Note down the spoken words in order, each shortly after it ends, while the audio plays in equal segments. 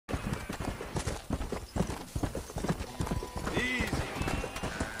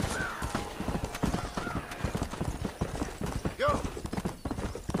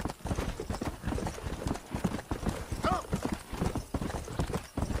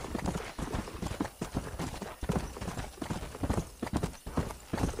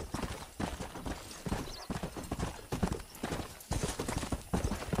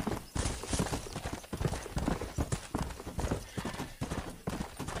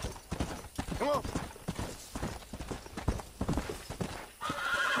Come on.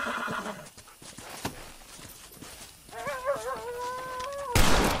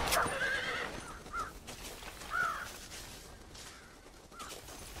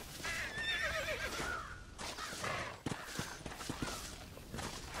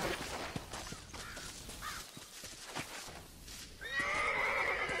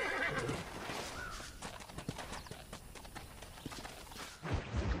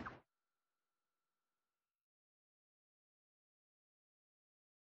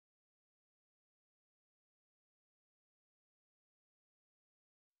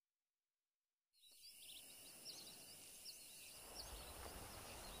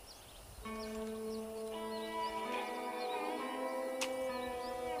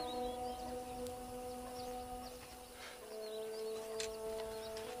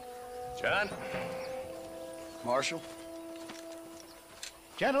 John? Marshal?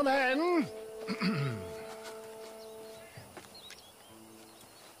 Gentlemen!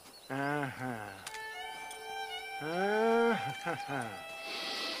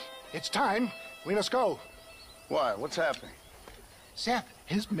 It's time. We must go. Why? What's happening? Seth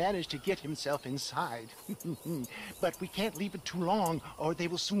has managed to get himself inside. But we can't leave it too long, or they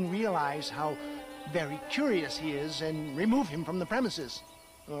will soon realize how very curious he is and remove him from the premises.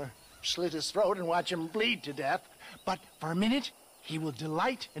 Or slit his throat and watch him bleed to death. But for a minute, he will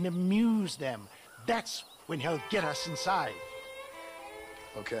delight and amuse them. That's when he'll get us inside.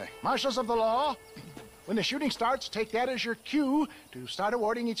 Okay. Marshals of the law, when the shooting starts, take that as your cue to start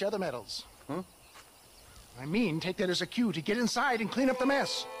awarding each other medals. Huh? I mean, take that as a cue to get inside and clean up the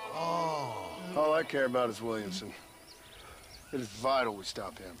mess. Oh. All I care about is Williamson. It is vital we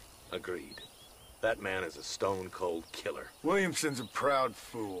stop him. Agreed. That man is a stone-cold killer. Williamson's a proud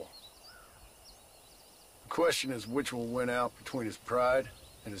fool. The question is which will win out between his pride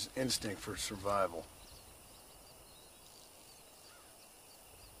and his instinct for survival.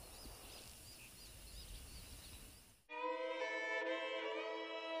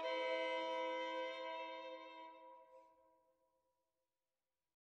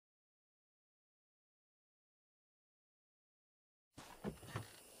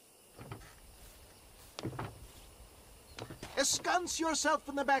 Ensconce yourself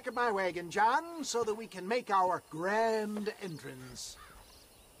in the back of my wagon, John, so that we can make our grand entrance.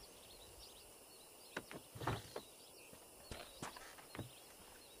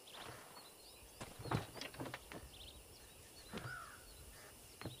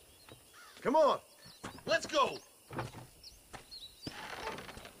 Come on, let's go.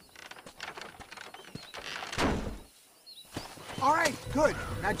 All right, good.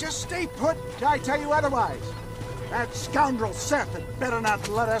 Now just stay put till I tell you otherwise. That scoundrel Seth had better not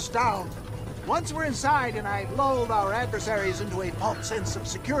let us down. Once we're inside and I've lulled our adversaries into a false sense of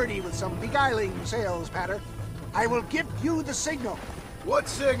security with some beguiling sales patter, I will give you the signal. What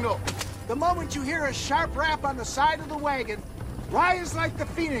signal? The moment you hear a sharp rap on the side of the wagon, rise like the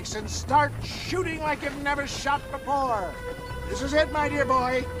phoenix and start shooting like you've never shot before. This is it, my dear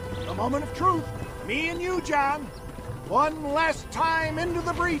boy. The moment of truth. Me and you, John. One last time into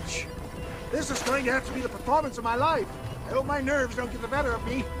the breach. This is going to have to be the performance of my life. I hope my nerves don't get the better of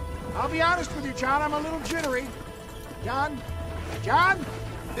me. I'll be honest with you, John, I'm a little jittery. John? John?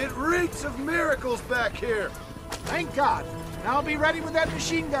 It reeks of miracles back here. Thank God. Now I'll be ready with that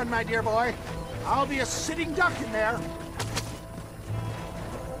machine gun, my dear boy. I'll be a sitting duck in there.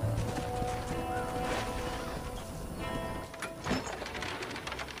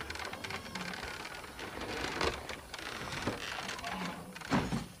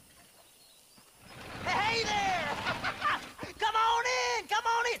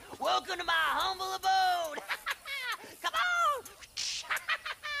 Welcome to my humble abode. Come on.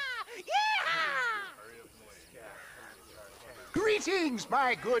 Yeah. Greetings,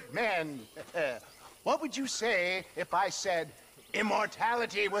 my good men. What would you say if I said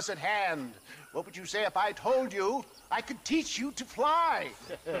immortality was at hand? What would you say if I told you I could teach you to fly?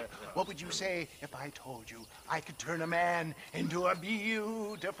 What would you say if I told you I could turn a man into a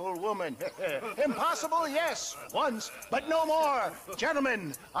beautiful woman? Impossible, yes, once, but no more.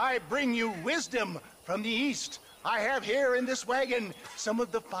 Gentlemen, I bring you wisdom from the East. I have here in this wagon some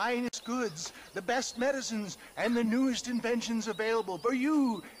of the finest goods, the best medicines, and the newest inventions available for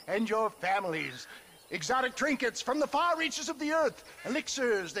you and your families. Exotic trinkets from the far reaches of the earth,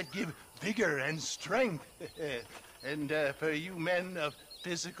 elixirs that give vigor and strength. And for you men of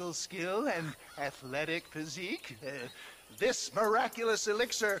physical skill and athletic physique, this miraculous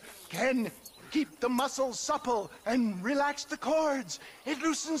elixir can keep the muscles supple and relax the cords. It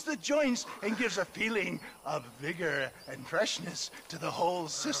loosens the joints and gives a feeling of vigor and freshness to the whole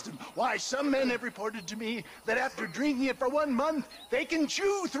system. Why, some men have reported to me that after drinking it for 1 month, they can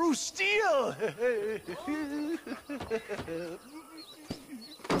chew through steel.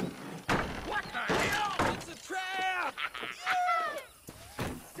 What the hell? It's a trap!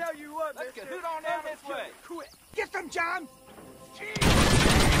 Tell you what, let's get it on down this way. Quit. Get them, John!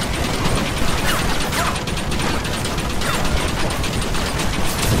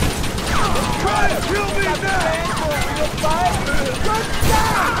 Try to kill me now! Good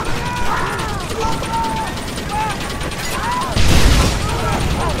job!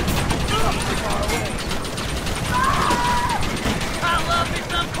 I love me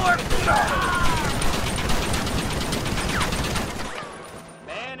some corpse!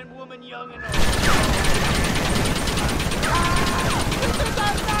 Man and woman, young and old. This is a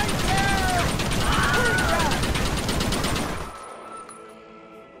nightmare!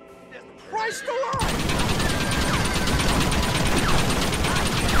 Christ alive!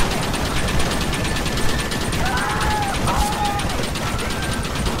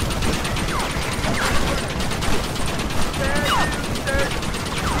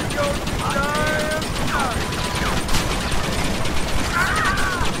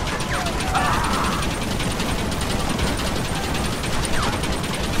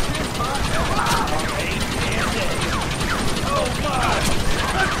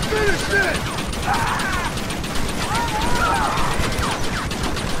 Finish this!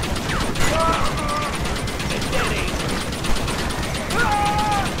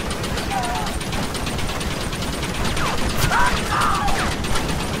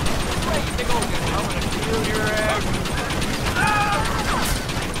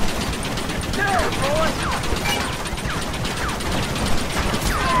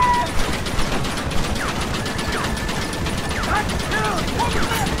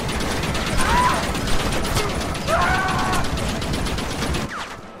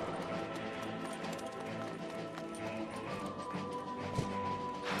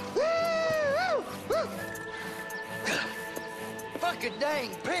 Fucking dang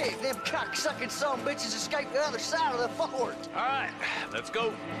pig! Them cocksucking son bitches escaped the other side of the fort! All right, let's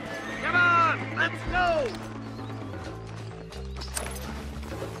go. Come on, let's go!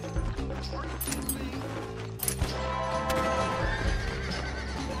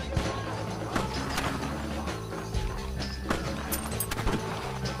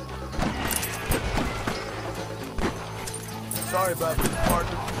 Sorry about this,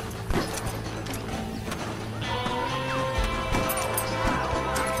 partner.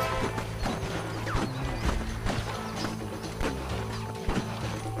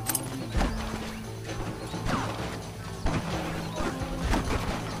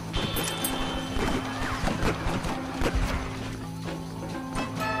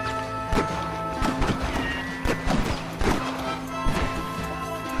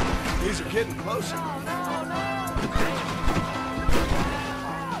 These are getting closer.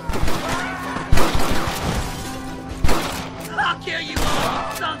 I'll kill you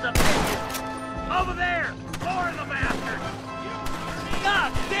all, sons of bitches! Over there! More of the bastards!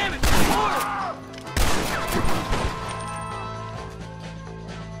 God damn it! More!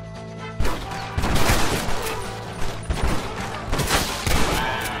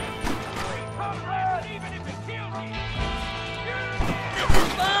 Even if it kills you! This is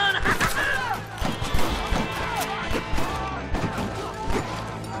fun!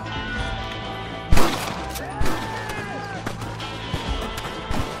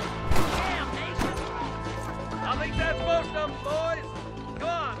 I think that's most of them, boys. Come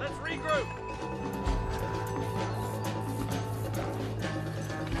on, let's regroup.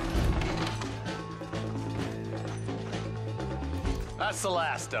 That's the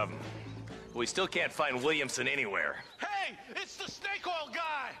last of them. We still can't find Williamson anywhere. Hey, it's the snake oil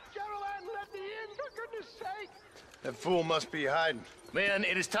guy! Gentlemen, let me in, for goodness sake! That fool must be hiding. Men,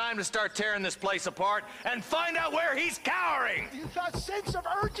 it is time to start tearing this place apart and find out where he's cowering! A sense of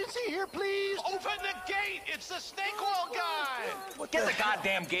urgency here, please! Open the gate! It's the snake oil guy! Get the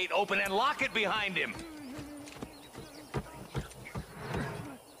goddamn gate open and lock it behind him!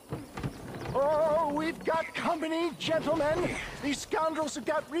 Oh, we've got company, gentlemen. These scoundrels have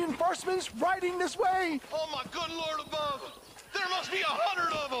got reinforcements riding this way. Oh my good lord above! There must be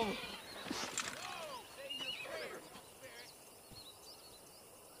 100 of them!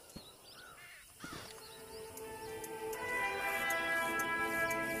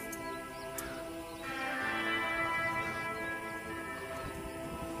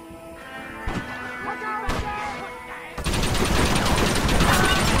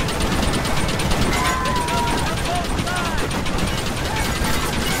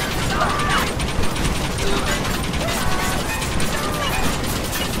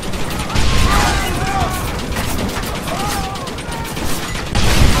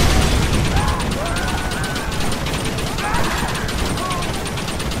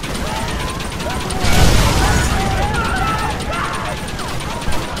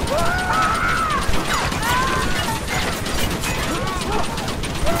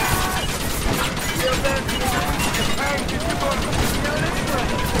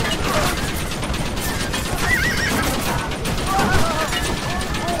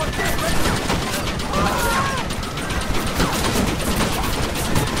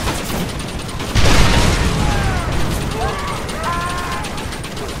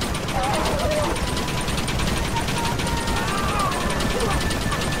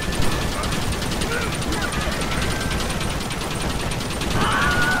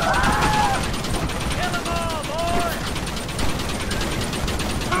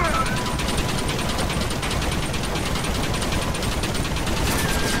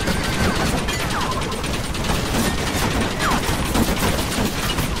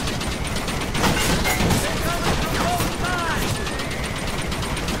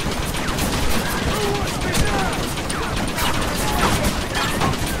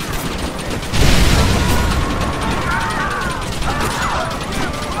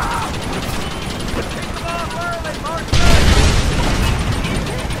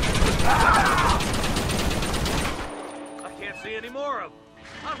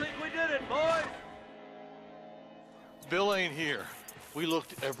 Bill ain't here. We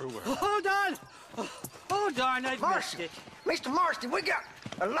looked everywhere. Hold on! Hold on, I missed Marston, it. Mr. Marston, we got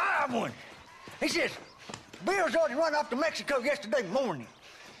a live one. He says, Bill's already run off to Mexico yesterday morning.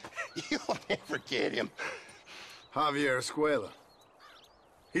 You'll never get him. Javier Escuela.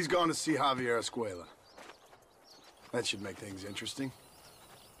 He's gone to see Javier Escuela. That should make things interesting.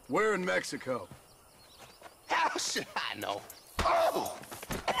 Where in Mexico? How should I know? Oh!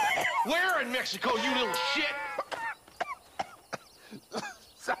 Where in Mexico, you little shit?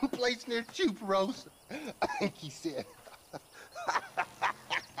 Someplace near Chuparosa, I think he said.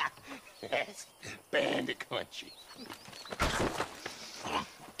 That's bandit country.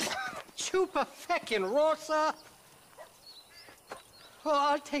 Chupa feckin' Rosa. Oh,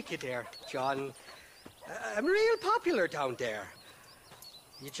 I'll take you there, John. I'm real popular down there.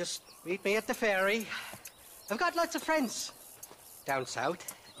 You just meet me at the ferry. I've got lots of friends down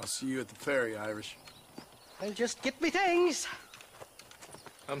south. I'll see you at the ferry, Irish. I'll just get me things.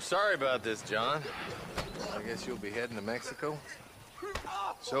 I'm sorry about this, John. I guess you'll be heading to Mexico.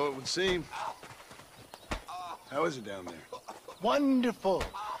 So it would seem. How is it down there? Wonderful.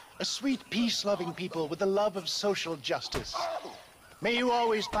 A sweet, peace-loving people with the love of social justice. May you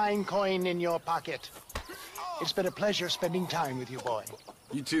always find coin in your pocket. It's been a pleasure spending time with you, boy.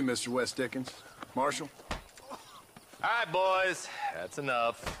 You too, Mr. West Dickens. Marshal? All right, boys. That's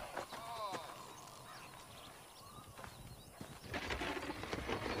enough.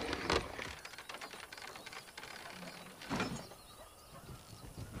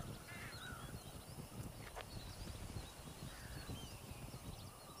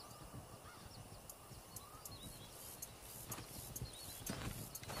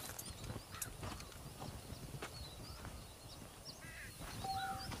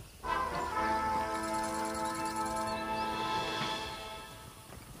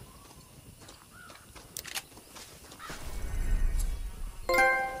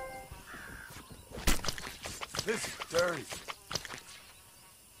 This is dirty.